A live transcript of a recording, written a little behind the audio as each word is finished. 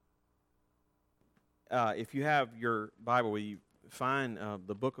if you have your Bible, you find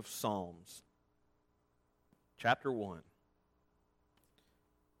the book of Psalms, chapter 1.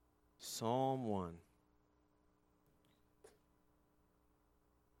 Psalm 1.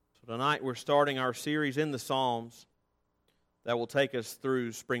 So tonight we're starting our series in the Psalms that will take us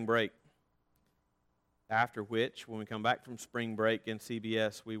through spring break. After which, when we come back from spring break in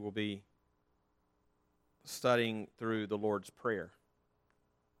CBS, we will be studying through the Lord's Prayer.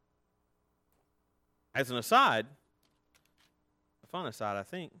 As an aside, a fun aside, I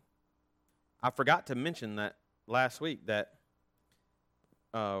think, I forgot to mention that last week that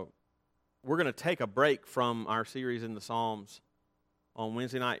we're going to take a break from our series in the Psalms on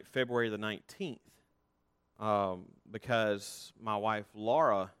Wednesday night, February the 19th, because my wife,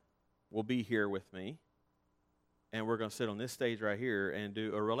 Laura, will be here with me, and we're going to sit on this stage right here and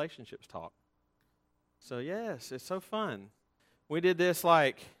do a relationships talk. So, yes, it's so fun. We did this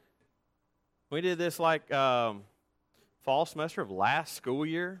like fall semester of last school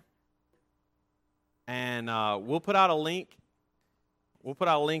year, and we'll put out a link. We'll put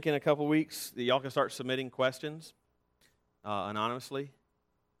out a link in a couple weeks that y'all can start submitting questions anonymously.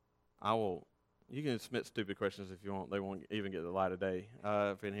 You can submit stupid questions if you want. They won't even get the light of day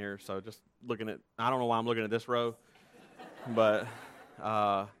up in here. So just looking at, I don't know why I'm looking at this row, but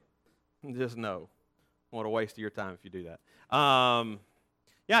just know, what a waste of your time if you do that.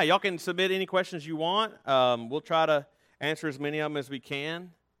 Yeah, y'all can submit any questions you want. We'll try to answer as many of them as we can.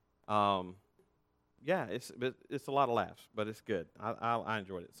 Yeah, it's a lot of laughs, but it's good. I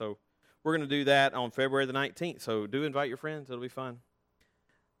enjoyed it. So we're going to do that on February the 19th. So do invite your friends. It'll be fun.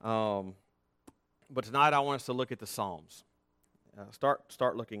 But tonight I want us to look at the Psalms.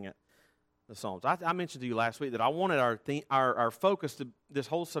 Start looking at the Psalms. I mentioned to you last week that I wanted our focus to this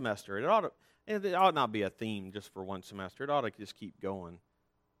whole semester. It ought not be a theme just for one semester. It ought to just keep going.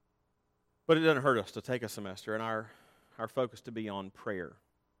 But it doesn't hurt us to take a semester and our focus to be on prayer.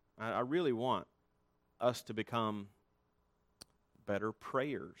 I really want us to become better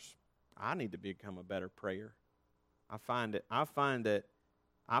prayers. I need to become a better prayer. I find that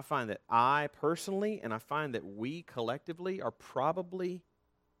I personally, and I find that we collectively are probably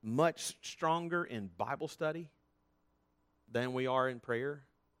much stronger in Bible study than we are in prayer.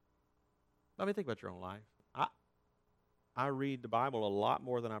 I mean, think about your own life. I read the Bible a lot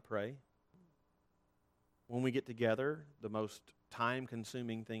more than I pray. When we get together, the most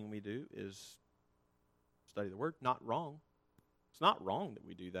time-consuming thing we do is study the Word. Not wrong. It's not wrong that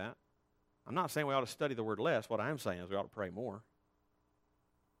we do that. I'm not saying we ought to study the Word less. What I am saying is we ought to pray more.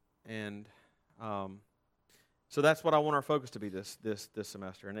 And so that's what I want our focus to be this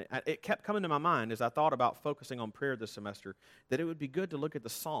semester. And it kept coming to my mind as I thought about focusing on prayer this semester that it would be good to look at the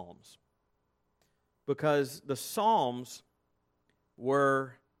Psalms. Because the Psalms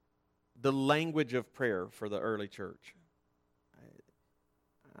were the language of prayer for the early church.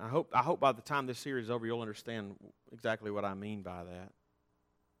 I hope by the time this series is over, you'll understand exactly what I mean by that.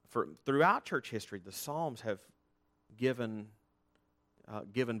 Throughout church history, the Psalms have given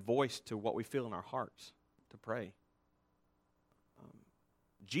voice to what we feel in our hearts to pray.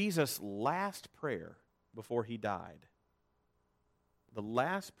 Jesus' last prayer before he died, the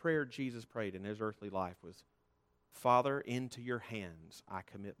last prayer Jesus prayed in his earthly life was, "Father, into your hands I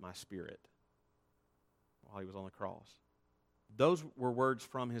commit my spirit," while he was on the cross. Those were words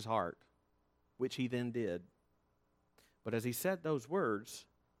from his heart, which he then did. But as he said those words,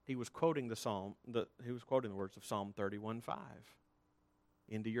 he was quoting the words of Psalm 31:5.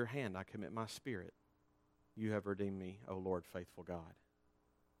 "Into your hand I commit my spirit. You have redeemed me, O Lord, faithful God."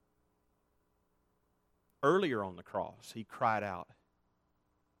 Earlier on the cross, he cried out,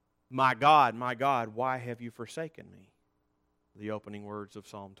 my God, why have you forsaken me?" The opening words of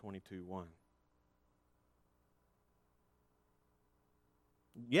Psalm 22:1.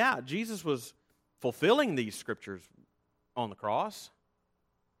 Yeah, Jesus was fulfilling these scriptures on the cross.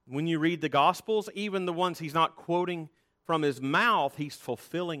 When you read the Gospels, even the ones he's not quoting from his mouth, he's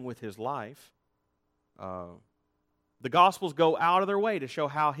fulfilling with his life. The Gospels go out of their way to show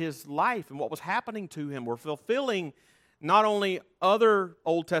how his life and what was happening to him were fulfilling not only other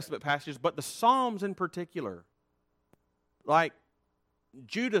Old Testament passages, but the Psalms in particular. Like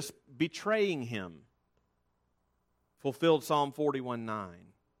Judas betraying him fulfilled Psalm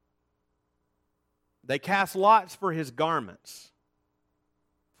 41:9. They cast lots for his garments,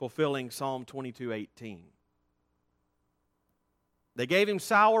 fulfilling Psalm 22:18. They gave him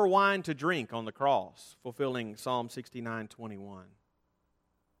sour wine to drink on the cross, fulfilling Psalm 69:21.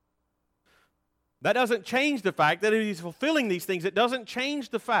 That doesn't change the fact that he's fulfilling these things. It doesn't change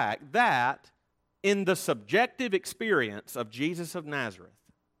the fact that in the subjective experience of Jesus of Nazareth,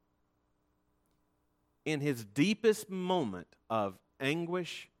 in his deepest moment of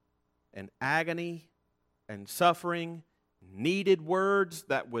anguish and agony and suffering, needed words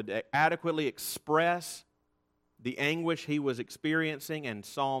that would adequately express the anguish he was experiencing, and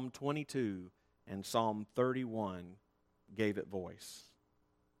Psalm 22 and Psalm 31 gave it voice.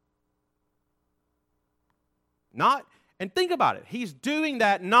 And think about it. He's doing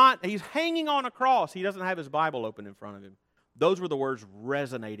that he's hanging on a cross. He doesn't have his Bible open in front of him. Those were the words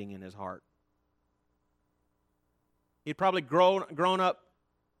resonating in his heart. He'd probably grown up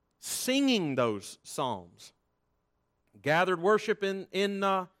singing those psalms. Gathered worship in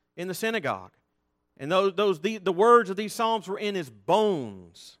the synagogue. And the words of these psalms were in his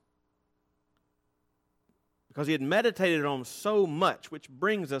bones. Because he had meditated on them so much, which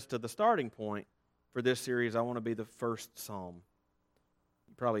brings us to the starting point for this series. I want to be the first psalm.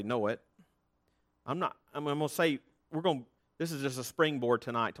 You probably know it. I'm going to say, this is just a springboard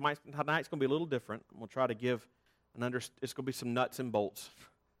tonight. Tonight's going to be a little different. I'm going to try to give it's going to be some nuts and bolts,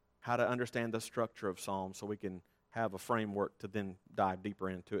 how to understand the structure of Psalms so we can have a framework to then dive deeper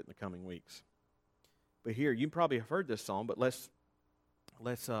into it in the coming weeks. But here, you probably have heard this psalm, but let's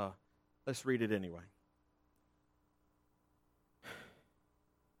read it anyway.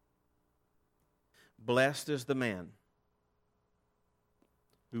 Blessed is the man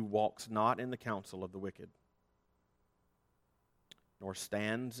who walks not in the counsel of the wicked, nor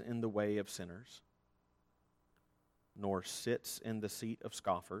stands in the way of sinners, nor sits in the seat of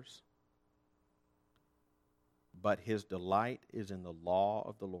scoffers, but his delight is in the law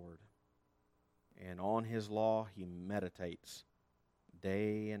of the Lord, and on his law he meditates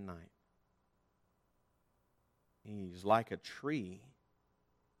day and night. He's like a tree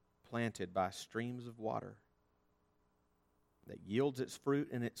planted by streams of water that yields its fruit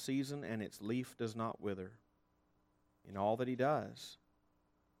in its season, and its leaf does not wither. In all that he does,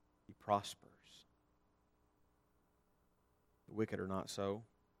 he prospers. The wicked are not so,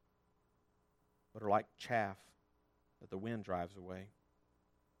 but are like chaff that the wind drives away.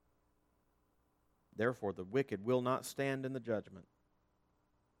 Therefore the wicked will not stand in the judgment,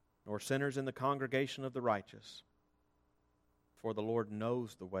 nor sinners in the congregation of the righteous. For the Lord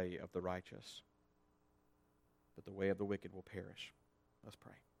knows the way of the righteous, but the way of the wicked will perish. Let's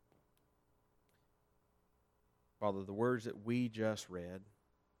pray. Father, the words that we just read,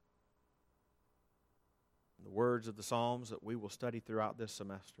 the words of the Psalms that we will study throughout this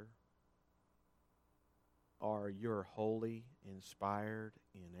semester, are your holy, inspired,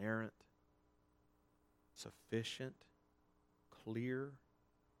 inerrant, sufficient, clear,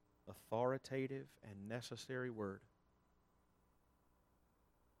 authoritative, and necessary word.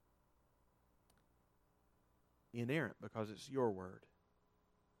 Inerrant because it's your word.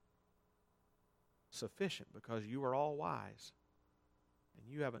 Sufficient because you are all wise.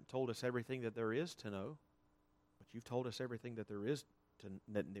 And you haven't told us everything that there is to know, but you've told us everything that there is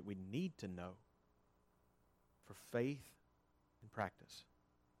that we need to know for faith and practice.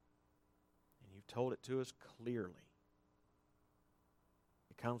 And you've told it to us clearly.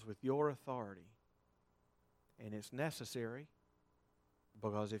 It comes with your authority. And it's necessary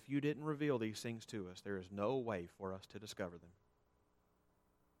because if you didn't reveal these things to us, there is no way for us to discover them.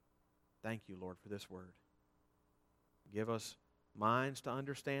 Thank you, Lord, for this word. Give us minds to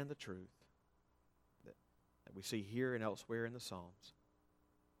understand the truth that we see here and elsewhere in the Psalms.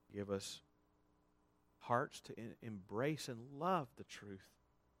 Give us hearts to embrace and love the truth,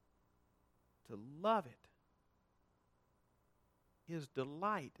 to love it. His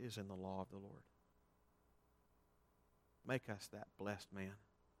delight is in the law of the Lord. Make us that blessed man,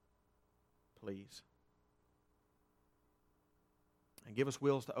 please. And give us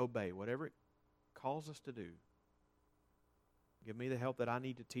wills to obey whatever it calls us to do. Give me the help that I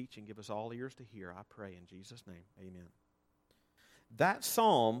need to teach, and give us all ears to hear, I pray in Jesus' name. Amen. That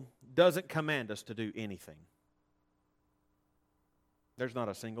psalm doesn't command us to do anything. There's not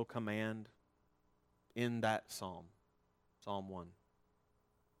a single command in that psalm, Psalm 1.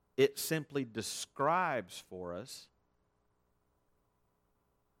 It simply describes for us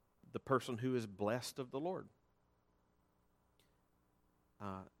the person who is blessed of the Lord.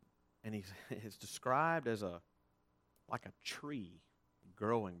 And he's described as like a tree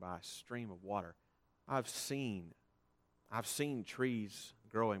growing by a stream of water. I've seen trees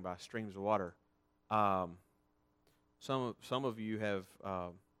growing by streams of water. Some of you have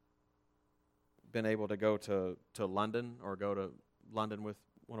been able to go to London or go to London with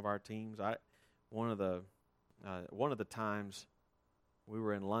one of our teams. One of the times we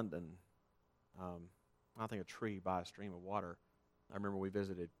were in London, I think a tree by a stream of water. I remember we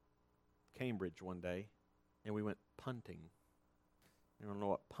visited Cambridge one day, and we went punting. You don't know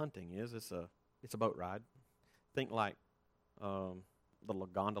what punting is? It's It's a boat ride. Think like the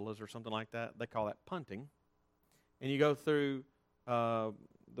gondolas or something like that. They call that punting. And you go through, the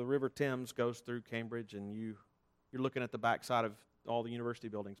River Thames goes through Cambridge, and you're looking at the backside of all the university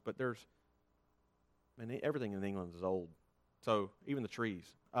buildings. But everything in England is old. So even the trees.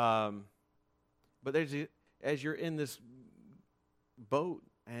 But as you're in this boat,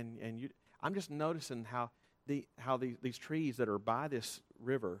 I'm just noticing how these trees that are by this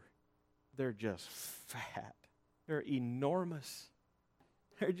river, they're just fat. They're enormous.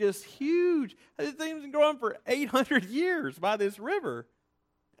 They're just huge. This thing's been growing for 800 years by this river,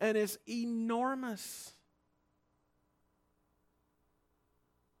 and it's enormous.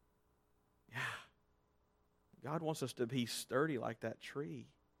 Yeah. God wants us to be sturdy like that tree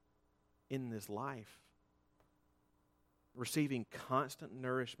in this life, receiving constant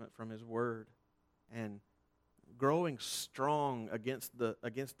nourishment from His Word and growing strong against the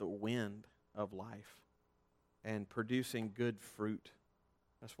wind of life and producing good fruit.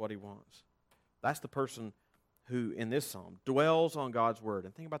 That's what He wants. That's the person who, in this psalm, dwells on God's Word.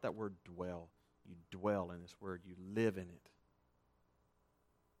 And think about that word dwell. You dwell in this Word. You live in it.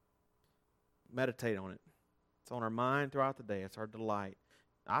 Meditate on it. It's on our mind throughout the day. It's our delight.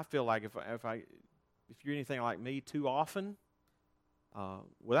 I feel like if you're anything like me, too often,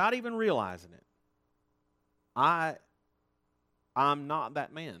 without even realizing it, I'm not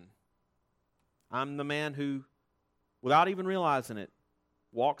that man. I'm the man who, without even realizing it,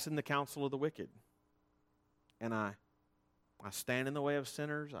 walks in the counsel of the wicked. And I stand in the way of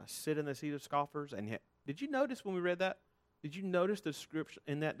sinners. I sit in the seat of scoffers. And yet, did you notice when we read that? Did you notice the description,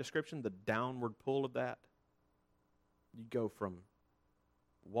 in that description, the downward pull of that? You go from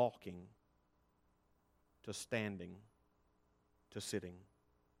walking to standing to sitting.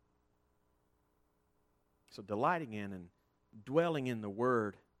 So delighting in and dwelling in the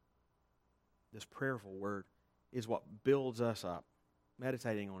Word, this prayerful Word, is what builds us up.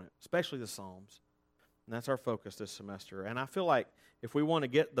 Meditating on it, especially the Psalms. And that's our focus this semester. And I feel like if we want to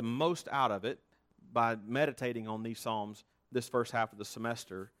get the most out of it by meditating on these Psalms this first half of the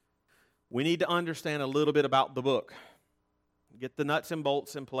semester, we need to understand a little bit about the book. Get the nuts and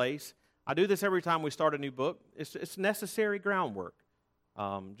bolts in place. I do this every time we start a new book. It's necessary groundwork.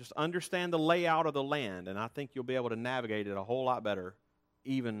 Just understand the layout of the land, and I think you'll be able to navigate it a whole lot better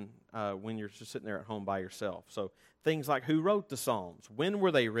even when you're just sitting there at home by yourself. So things like who wrote the Psalms, when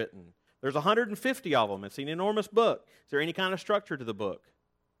were they written? There's 150 of them. It's an enormous book. Is there any kind of structure to the book,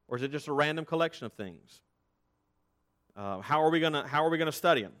 or is it just a random collection of things? How are we gonna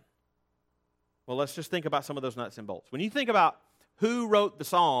study them? Well, let's just think about some of those nuts and bolts. When you think about who wrote the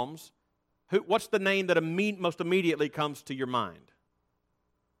Psalms, what's the name that most immediately comes to your mind?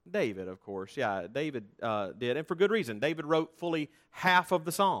 David, of course. Yeah, David did, and for good reason. David wrote fully half of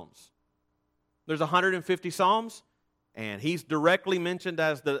the Psalms. There's 150 Psalms, and he's directly mentioned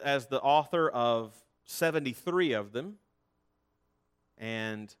as the author of 73 of them.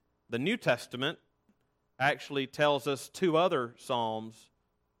 And the New Testament actually tells us two other Psalms,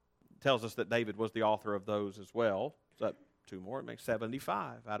 tells us that David was the author of those as well. So two more, it makes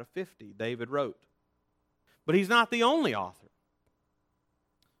 75 out of 50 David wrote. But he's not the only author.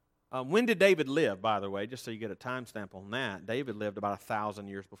 When did David live, by the way, just so you get a timestamp on that? David lived about 1,000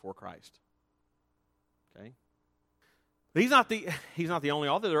 years before Christ. Okay? But he's not the only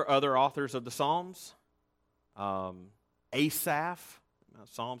author. There are other authors of the Psalms. Asaph,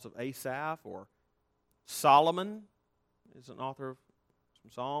 Psalms of Asaph, or Solomon is an author of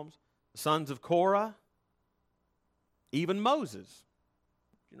some Psalms. The sons of Korah, even Moses.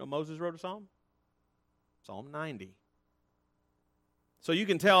 Do you know Moses wrote a psalm? Psalm 90. So you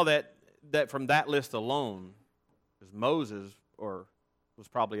can tell that from that list alone, because Moses was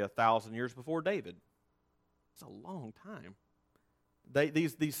probably 1,000 years before David. It's a long time.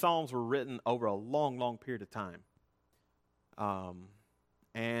 These psalms were written over a long, long period of time,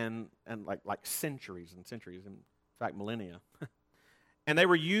 and like centuries and centuries, in fact, millennia. And they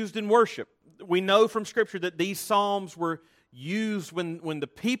were used in worship. We know from Scripture that these psalms were used when the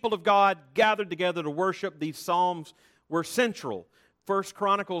people of God gathered together to worship. These psalms were central. 1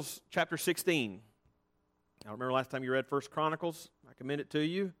 Chronicles chapter 16. I remember last time you read 1 Chronicles. I commend it to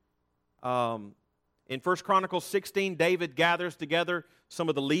you. In 1 Chronicles 16, David gathers together some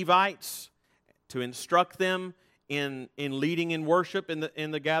of the Levites to instruct them in leading in worship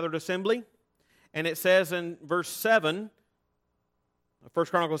in the gathered assembly. And it says in verse 7, 1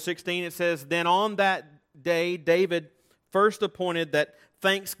 Chronicles 16, it says, "Then on that day David first appointed that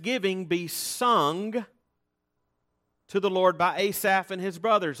thanksgiving be sung to the Lord by Asaph and his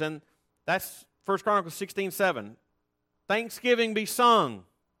brothers." And that's 1 Chronicles 16:7. Thanksgiving be sung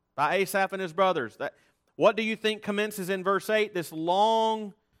by Asaph and his brothers. What do you think commences in verse 8? This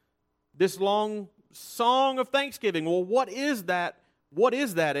long song of thanksgiving. Well, what is that? What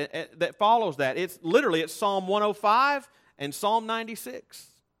is that that follows that? It's Psalm 105 and Psalm 96,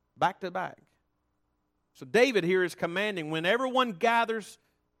 back to back. So David here is commanding, when everyone gathers,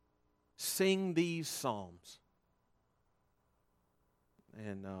 sing these psalms.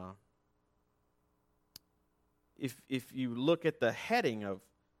 And if you look at the heading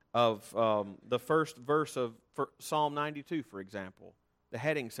of the first verse of Psalm 92, for example, the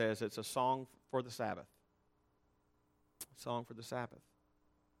heading says it's a song for the Sabbath. A song for the Sabbath.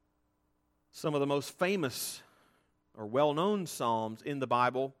 Some of the most famous or well-known psalms in the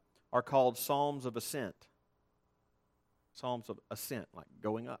Bible are called Psalms of Ascent. Psalms of Ascent, like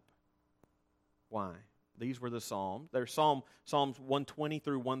going up. Why? These were the psalms. They're Psalms 120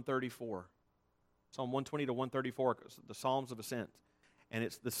 through 134. Psalm 120 to 134, the Psalms of Ascent. And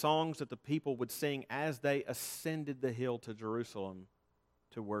it's the songs that the people would sing as they ascended the hill to Jerusalem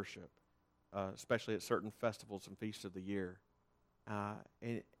to worship, especially at certain festivals and feasts of the year.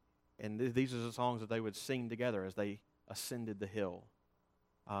 These are the songs that they would sing together as they ascended the hill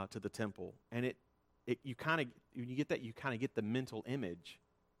to the temple. And you kind of get the mental image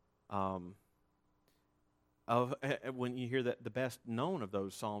of when you hear the best known of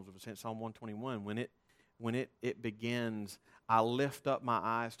those Psalms of Ascent, Psalm 121, when it begins, I lift up my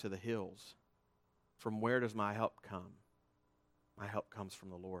eyes to the hills. From where does my help come? My help comes from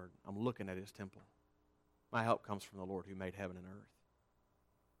the Lord. I'm looking at His temple. My help comes from the Lord who made heaven and earth.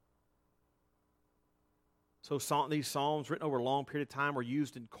 So these psalms, written over a long period of time, were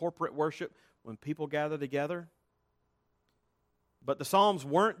used in corporate worship when people gather together. But the psalms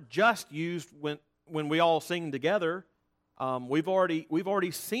weren't just used when we all sing together. We've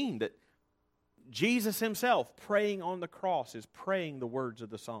already seen that Jesus Himself, praying on the cross, is praying the words of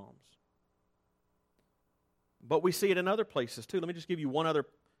the psalms. But we see it in other places too. Let me just give you one other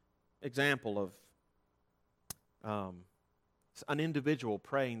example of an individual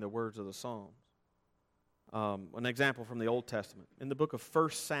praying the words of the psalms. An example from the Old Testament. In the book of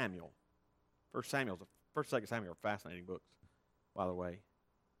 1 Samuel. 1 Samuel, 2nd Samuel are fascinating books, by the way.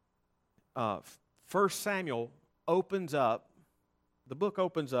 1 Samuel the book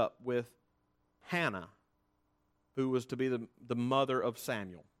opens up with Hannah, who was to be the mother of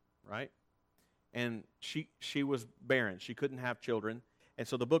Samuel, right? And she was barren. She couldn't have children. And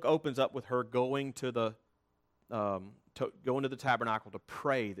so the book opens up with her going to the tabernacle to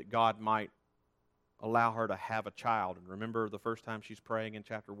pray that God might allow her to have a child. And remember the first time she's praying in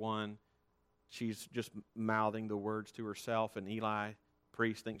chapter 1, she's just mouthing the words to herself, and Eli,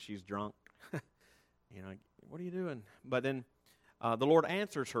 priest, thinks she's drunk. What are you doing? But then the Lord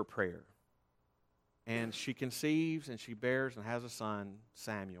answers her prayer. And she conceives and she bears and has a son,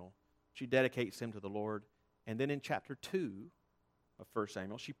 Samuel. She dedicates him to the Lord. And then in chapter 2 of 1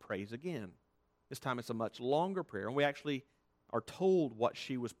 Samuel, she prays again. This time it's a much longer prayer. And we actually are told what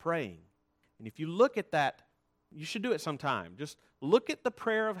she was praying. And if you look at that, you should do it sometime. Just look at the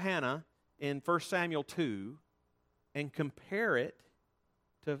prayer of Hannah in 1 Samuel 2 and compare it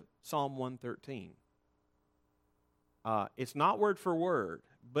to Psalm 113. It's not word for word,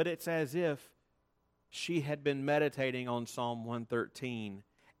 but it's as if she had been meditating on Psalm 113,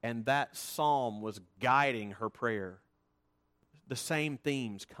 and that psalm was guiding her prayer. The same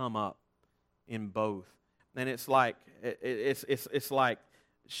themes come up in both, and it's like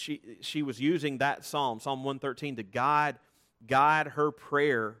she was using that Psalm 113, to guide her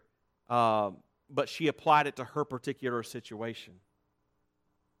prayer, but she applied it to her particular situation.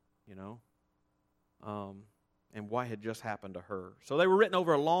 And what had just happened to her. So they were written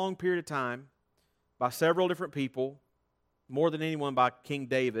over a long period of time by several different people, more than anyone by King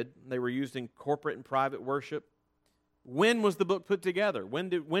David. They were used in corporate and private worship. When was the book put together? When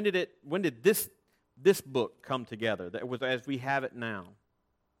did this book come together as we have it now?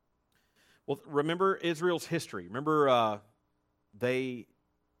 Well, remember Israel's history. Remember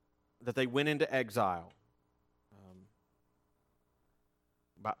that they went into exile.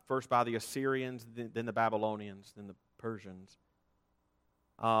 First by the Assyrians, then the Babylonians, then the Persians.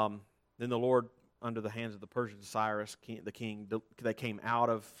 Then the Lord, under the hands of the Persian Cyrus, the king, they came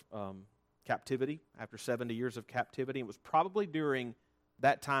out of captivity after 70 years of captivity. It was probably during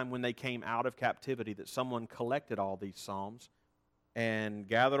that time when they came out of captivity that someone collected all these psalms and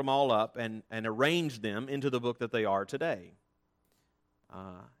gathered them all up and arranged them into the book that they are today.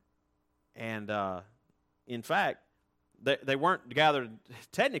 In fact, they weren't gathered,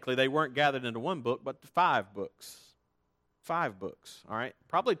 technically they weren't gathered into one book, but 5 books. 5 books, all right?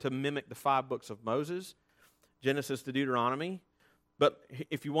 Probably to mimic the 5 books of Moses, Genesis to Deuteronomy. But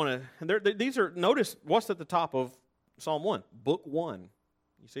if you want to, these are, notice what's at the top of Psalm 1, Book 1.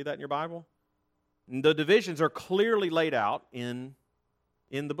 You see that in your Bible? The divisions are clearly laid out in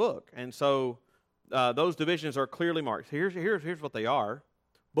the book. And so those divisions are clearly marked. Here's what they are.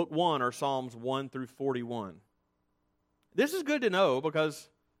 Book 1 are Psalms 1 through 41. This is good to know because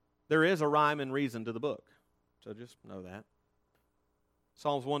there is a rhyme and reason to the book. So just know that.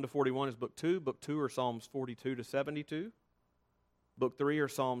 Psalms 1 to 41 is Book 2. Book 2 are Psalms 42 to 72. Book 3 are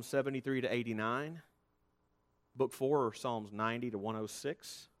Psalms 73 to 89. Book 4 are Psalms 90 to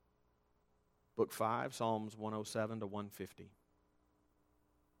 106. Book 5, Psalms 107 to 150.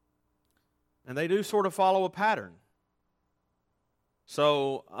 And they do sort of follow a pattern.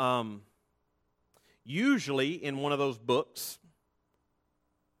 So, usually in one of those books,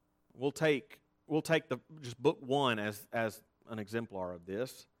 we'll take just Book 1 as an exemplar of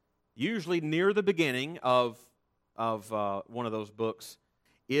this. Usually near the beginning of one of those books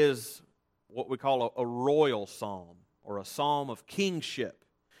is what we call a royal psalm, or a psalm of kingship,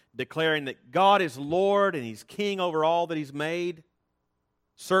 declaring that God is Lord and He's king over all that He's made,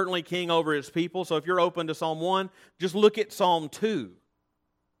 certainly king over His people. So if you're open to Psalm 1, just look at Psalm 2.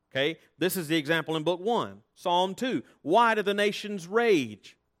 Okay, this is the example in Book 1. Psalm 2, why do the nations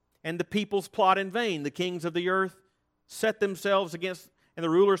rage and the peoples plot in vain? The kings of the earth set themselves against, and the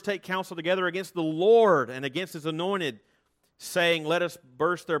rulers take counsel together against the Lord and against His anointed, saying, let us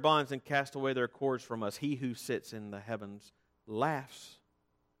burst their bonds and cast away their cords from us. He who sits in the heavens laughs.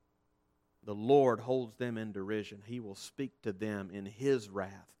 The Lord holds them in derision. He will speak to them in His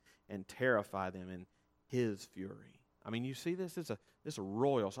wrath and terrify them in His fury. I mean, you see this? This is a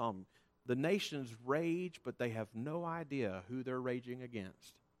royal psalm. The nations rage, but they have no idea who they're raging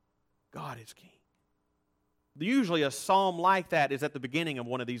against. God is king. Usually a psalm like that is at the beginning of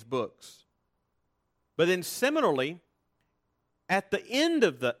one of these books. But then similarly, at the end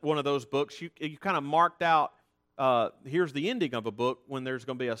of one of those books, you kind of marked out, here's the ending of a book when there's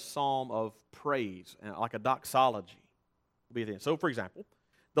going to be a psalm of praise, like a doxology. So, for example,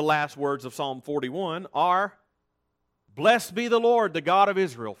 the last words of Psalm 41 are, blessed be the Lord, the God of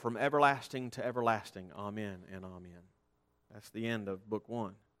Israel, from everlasting to everlasting. Amen and amen. That's the end of Book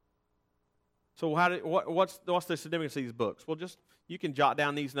 1. So what's the significance of these books? Well, just you can jot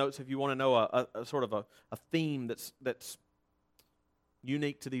down these notes if you want to know a sort of a theme that's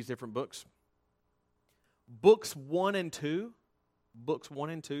unique to these different books. Books 1 and 2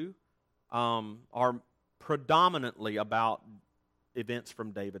 are predominantly about events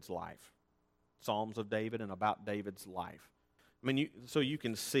from David's life. Psalms of David and about David's life. I mean, so you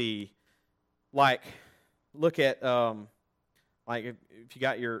can see, like, look at, like if you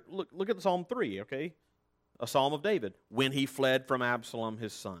got your, look at Psalm 3, okay? A Psalm of David, when he fled from Absalom,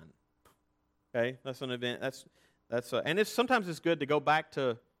 his son. Okay, that's an event, and sometimes it's good to go back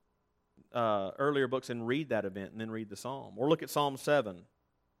to earlier books and read that event and then read the Psalm. Or look at Psalm 7,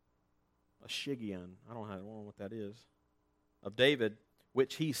 a Shiggaion, I don't know what that is, of David,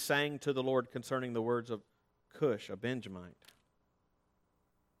 which he sang to the Lord concerning the words of Cush, a Benjamite.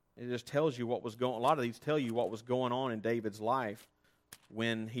 It just tells you what was going. A lot of these tell you what was going on in David's life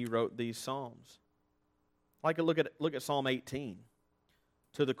when he wrote these psalms. Like look at Psalm 18.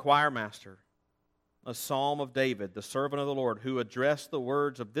 To the choir master, a psalm of David, the servant of the Lord, who addressed the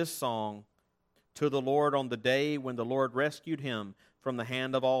words of this song to the Lord on the day when the Lord rescued him from the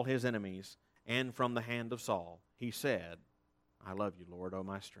hand of all his enemies and from the hand of Saul. He said, I love you, Lord, O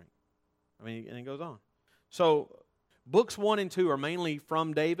my strength. I mean, and it goes on. So, books 1 and 2 are mainly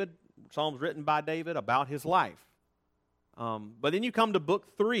from David, psalms written by David about his life. But then you come to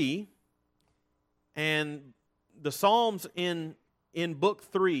book 3, and the psalms in book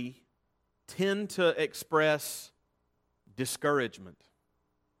 3 tend to express discouragement,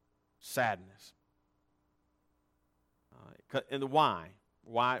 sadness. And why?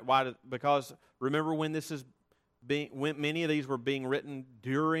 Why? Because remember when this is when many of these were being written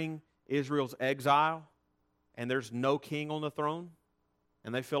during Israel's exile, and there's no king on the throne,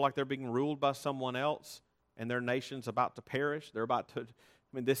 and they feel like they're being ruled by someone else, and their nation's about to perish. They're about to,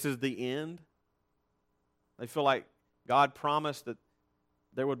 this is the end. They feel like God promised that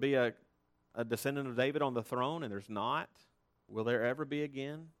there would be a descendant of David on the throne, and there's not. Will there ever be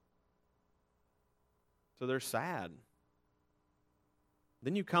again? So they're sad.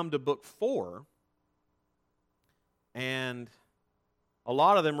 Then you come to book 4, and a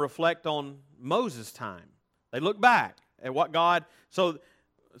lot of them reflect on Moses' time. They look back at what God. So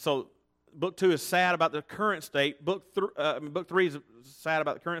book 2 is sad about the current state. Book 3 is sad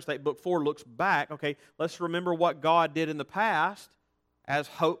about the current state. Book 4 looks back. Okay, let's remember what God did in the past as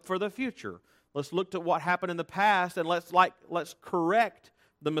hope for the future. Let's look at what happened in the past, and let's correct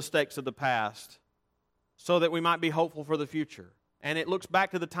the mistakes of the past so that we might be hopeful for the future. And it looks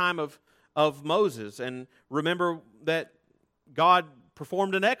back to the time of Moses. And remember that God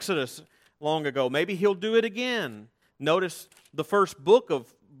performed an exodus long ago. Maybe He'll do it again. Notice the first book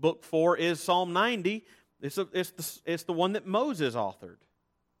of Book 4 is Psalm 90. It's the one that Moses authored.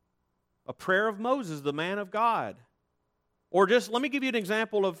 A prayer of Moses, the man of God. Or just, let me give you an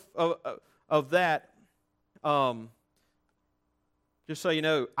example of that. Just so you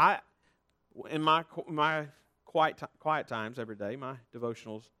know, in my quiet times every day, my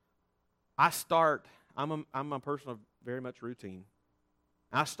devotionals, I'm a person of very much routine.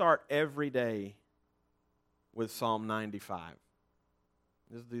 I start every day with Psalm 95.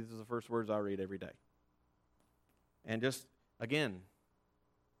 These are the first words I read every day. And just, again,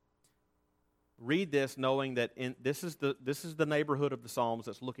 read this knowing that this is the neighborhood of the Psalms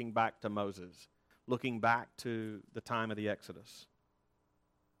that's looking back to Moses, looking back to the time of the Exodus.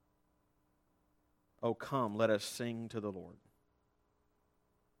 Oh, come, let us sing to the Lord.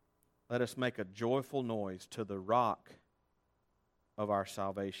 Let us make a joyful noise to the rock of our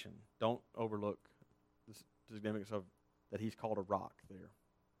salvation. Don't overlook the significance of that He's called a rock there.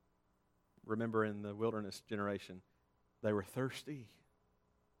 Remember in the wilderness generation, they were thirsty.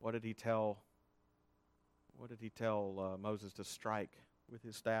 What did He tell Moses to strike with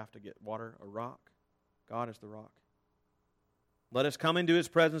his staff to get water? A rock. God is the rock. Let us come into His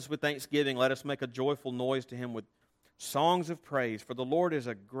presence with thanksgiving. Let us make a joyful noise to Him with songs of praise. For the Lord is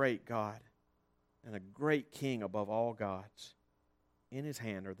a great God and a great King above all gods. In His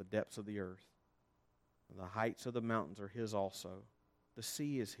hand are the depths of the earth, and the heights of the mountains are His also. The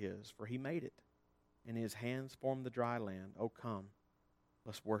sea is His, for He made it, and His hands formed the dry land. Oh, come,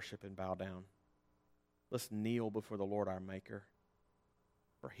 let's worship and bow down. Let's kneel before the Lord our Maker.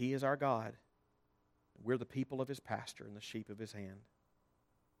 For He is our God. We're the people of His pasture and the sheep of His hand.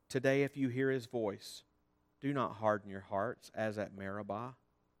 Today, if you hear His voice, do not harden your hearts as at Meribah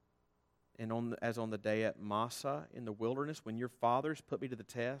and as on the day at Massah in the wilderness, when your fathers put me to the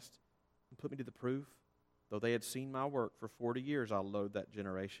test and put me to the proof. Though they had seen my work for 40 years, I'll loathe that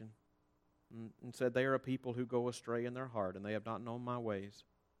generation. And said, they are a people who go astray in their heart, and they have not known my ways.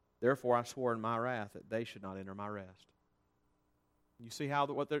 Therefore I swore in my wrath that they should not enter my rest. You see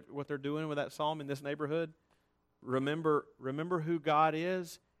what they're doing with that psalm in this neighborhood? Remember who God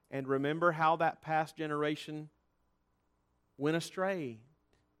is, and remember how that past generation went astray.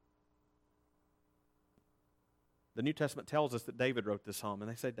 The New Testament tells us that David wrote this psalm,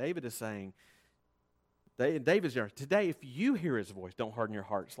 and they say David is saying, David's generation, today if you hear His voice, don't harden your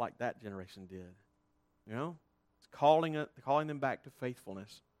hearts like that generation did. You know? It's calling them back to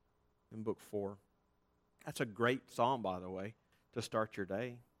faithfulness in Book 4. That's a great psalm, by the way, to start your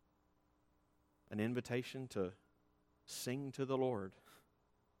day. An invitation to sing to the Lord.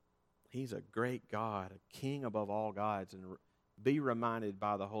 He's a great God, a King above all gods, and be reminded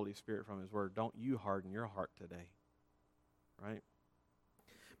by the Holy Spirit from His Word, don't you harden your heart today. Right?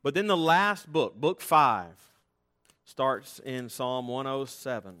 But then the last book, Book 5, starts in Psalm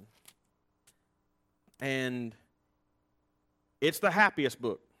 107. And it's the happiest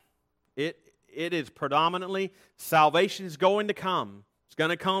book. It is predominantly salvation is going to come. It's going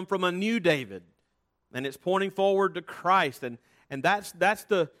to come from a new David. And it's pointing forward to Christ. And that's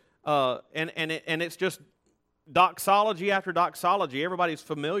the and it's just doxology after doxology. Everybody's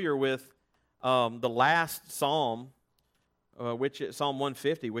familiar with the last psalm, which is Psalm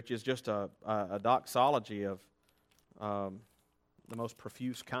 150, which is just a doxology of the most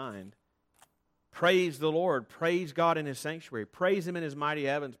profuse kind. Praise the Lord. Praise God in His sanctuary. Praise Him in His mighty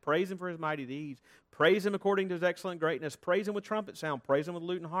heavens. Praise Him for His mighty deeds. Praise Him according to His excellent greatness. Praise Him with trumpet sound. Praise Him with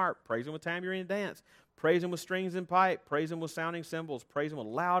lute and harp. Praise Him with tambourine and dance. Praise Him with strings and pipe. Praise Him with sounding cymbals. Praise Him with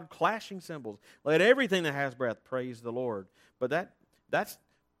loud clashing cymbals. Let everything that has breath praise the Lord. But that's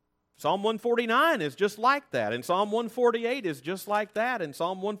Psalm 149 is just like that. And Psalm 148 is just like that. And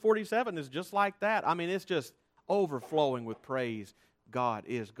Psalm 147 is just like that. I mean, it's just overflowing with praise. God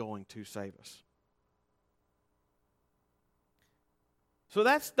is going to save us. So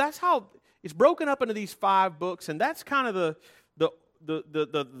that's how it's broken up into these 5 books, and that's kind of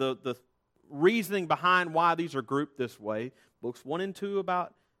the reasoning behind why these are grouped this way. Books 1 and 2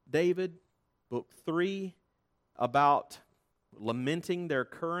 about David, book 3 about lamenting their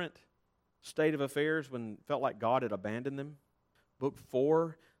current state of affairs when it felt like God had abandoned them. Book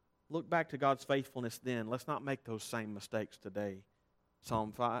 4, look back to God's faithfulness then. Let's not make those same mistakes today.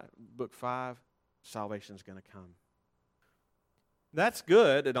 Book 5, salvation is going to come. That's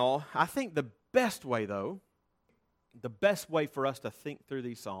good and all. I think the best way, though, the best way for us to think through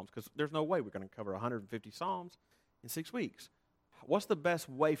these Psalms, because there's no way we're going to cover 150 Psalms in 6 weeks. What's the best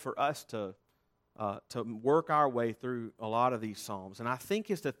way for us to work our way through a lot of these Psalms? And I think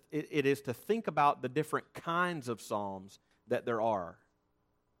it is to think about the different kinds of Psalms that there are.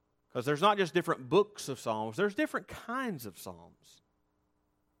 Because there's not just different books of Psalms, there's different kinds of Psalms.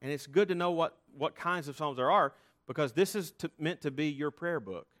 And it's good to know what kinds of Psalms there are, because this is meant to be your prayer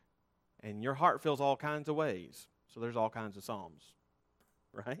book. And your heart feels all kinds of ways. So there's all kinds of Psalms,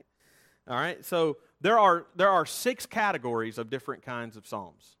 right? All right, so there are 6 categories of different kinds of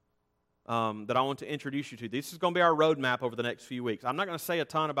Psalms that I want to introduce you to. This is going to be our roadmap over the next few weeks. I'm not going to say a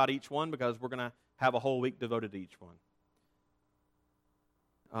ton about each one because we're going to have a whole week devoted to each one.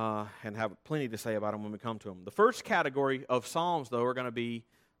 And have plenty to say about them when we come to them. The first category of Psalms, though, are going to be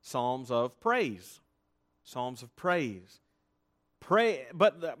Psalms of praise. Psalms of praise.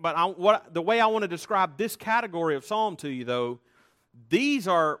 The way I want to describe this category of Psalm to you, though, these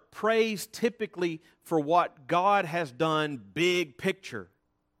are praise typically for what God has done, big picture,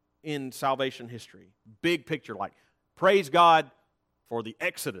 in salvation history. Big picture, like praise God for the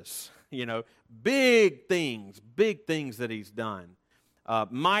Exodus, big things that He's done.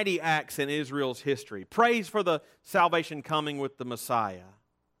 Mighty acts in Israel's history. Praise for the salvation coming with the Messiah.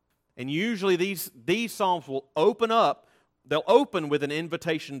 And usually these Psalms will they'll open with an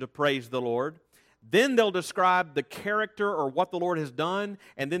invitation to praise the Lord. Then they'll describe the character or what the Lord has done,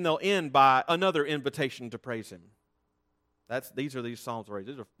 and then they'll end by another invitation to praise Him. These are these Psalms of praise.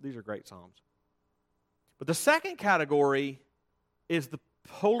 These are great Psalms. But the second category is the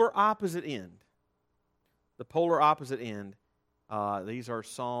polar opposite end. The polar opposite end. These are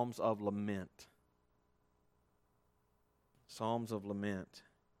Psalms of lament. Psalms of lament.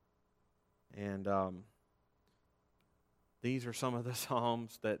 And these are some of the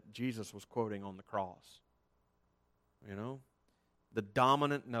Psalms that Jesus was quoting on the cross. The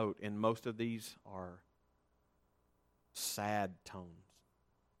dominant note in most of these are sad tones.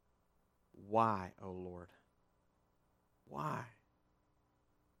 Why, O Lord? Why?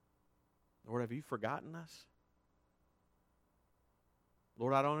 Lord, have you forgotten us?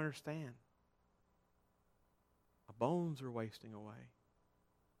 Lord, I don't understand. My bones are wasting away.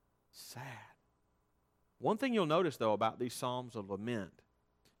 Sad. One thing you'll notice, though, about these Psalms of lament,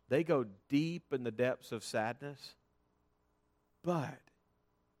 they go deep in the depths of sadness, but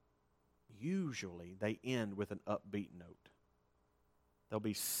usually they end with an upbeat note. They'll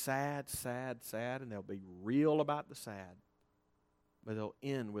be sad, sad, sad, and they'll be real about the sad, but they'll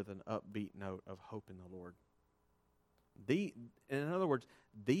end with an upbeat note of hope in the Lord. In other words,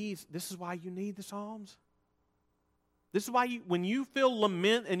 this is why you need the Psalms. This is why when you feel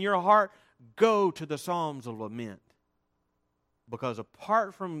lament in your heart, go to the Psalms of lament. Because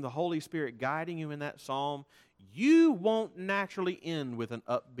apart from the Holy Spirit guiding you in that psalm, you won't naturally end with an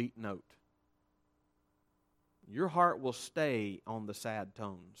upbeat note. Your heart will stay on the sad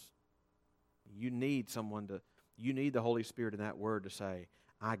tones. You need the Holy Spirit in that word to say,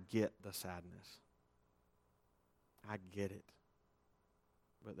 I get the sadness. I get it.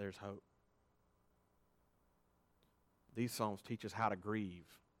 But there's hope. These Psalms teach us how to grieve.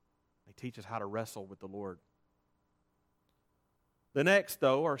 They teach us how to wrestle with the Lord. The next,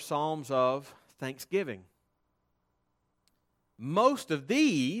 though, are Psalms of thanksgiving. Most of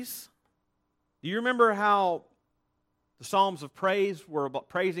these, do you remember how the Psalms of praise were about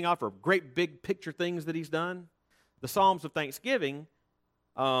praising God for great big picture things that He's done? The Psalms of thanksgiving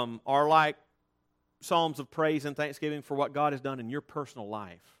are like Psalms of praise and thanksgiving for what God has done in your personal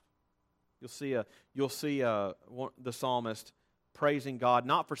life. You'll see the psalmist praising God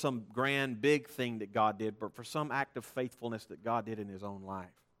not for some grand big thing that God did, but for some act of faithfulness that God did in his own life.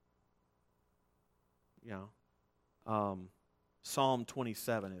 Psalm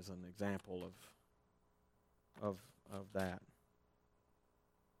 27 is an example of that.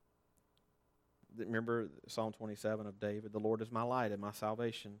 Remember Psalm 27 of David? The Lord is my light and my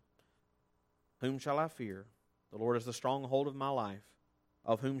salvation. Whom shall I fear? The Lord is the stronghold of my life.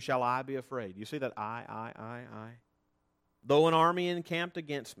 Of whom shall I be afraid? You see that I. Though an army encamped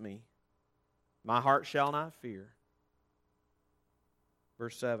against me, my heart shall not fear.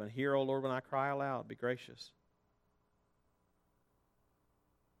 Verse 7, hear, O Lord, when I cry aloud, be gracious.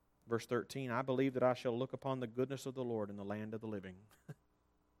 Verse 13, I believe that I shall look upon the goodness of the Lord in the land of the living.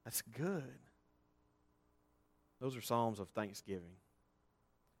 That's good. Those are Psalms of thanksgiving.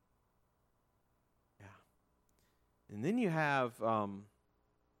 Yeah. And then you have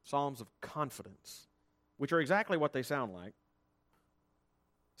Psalms of confidence, which are exactly what they sound like.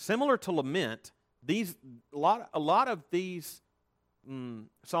 Similar to lament, a lot of these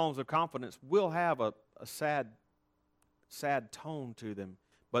Psalms of confidence will have a sad sad tone to them,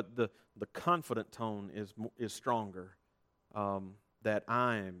 but the confident tone is stronger. That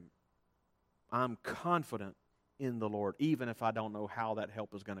I'm confident in the Lord, even if I don't know how that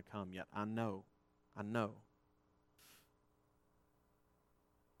help is going to come yet. I know.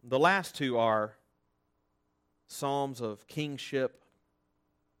 The last two are psalms of kingship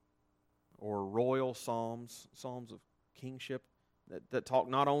or royal psalms of kingship that talk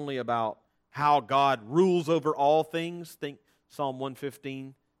not only about how God rules over all things. Think Psalm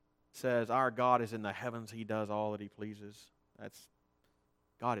 115 says, our God is in the heavens, He does all that He pleases.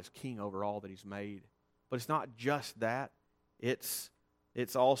 God is king over all that He's made. But it's not just that. It's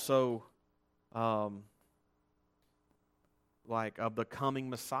also like of the coming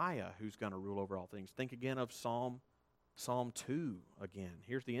Messiah who's going to rule over all things. Think again of Psalm 2 again.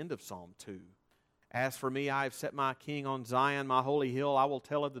 Here's the end of Psalm 2. As for me, I have set my king on Zion, my holy hill. I will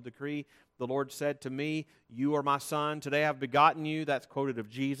tell of the decree. The Lord said to me, you are my son. Today I have begotten you. That's quoted of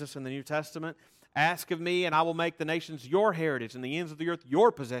Jesus in the New Testament. Ask of me, and I will make the nations your heritage, and the ends of the earth your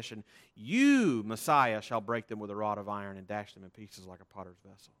possession. You, Messiah, shall break them with a rod of iron and dash them in pieces like a potter's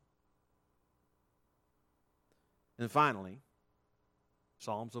vessel. And finally,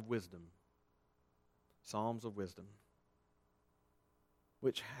 Psalms of wisdom. Psalms of wisdom,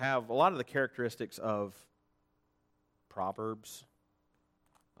 which have a lot of the characteristics of Proverbs.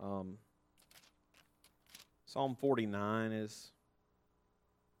 Psalm 49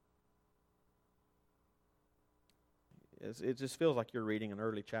 it just feels like you're reading an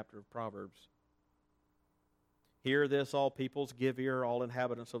early chapter of Proverbs. Hear this, all peoples, give ear, all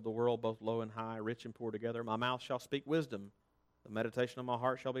inhabitants of the world, both low and high, rich and poor together. My mouth shall speak wisdom. The meditation of my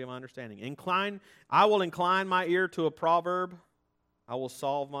heart shall be my understanding. I will incline my ear to a proverb. I will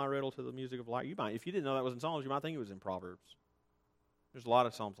solve my riddle to the music of light. If you didn't know that was in Psalms, you might think it was in Proverbs. There's a lot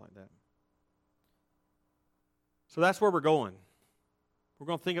of Psalms like that. So that's where we're going. We're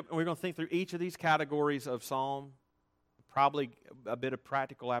going to think through each of these categories of Psalm, probably a bit of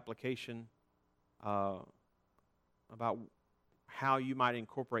practical application about how you might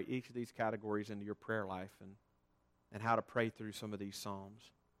incorporate each of these categories into your prayer life and how to pray through some of these Psalms.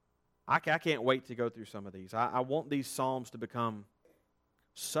 I can't wait to go through some of these. I want these Psalms to become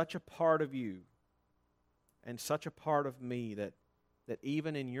such a part of you and such a part of me that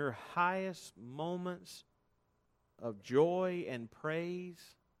even in your highest moments of joy and praise,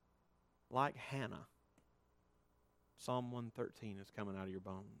 like Hannah, Psalm 113 is coming out of your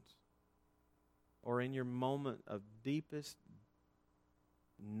bones. Or in your moment of deepest,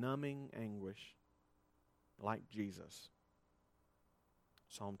 numbing anguish, like Jesus,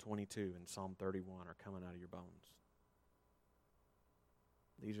 Psalm 22 and Psalm 31 are coming out of your bones.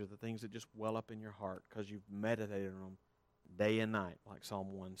 These are the things that just well up in your heart because you've meditated on them day and night, like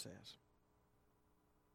Psalm 1 says.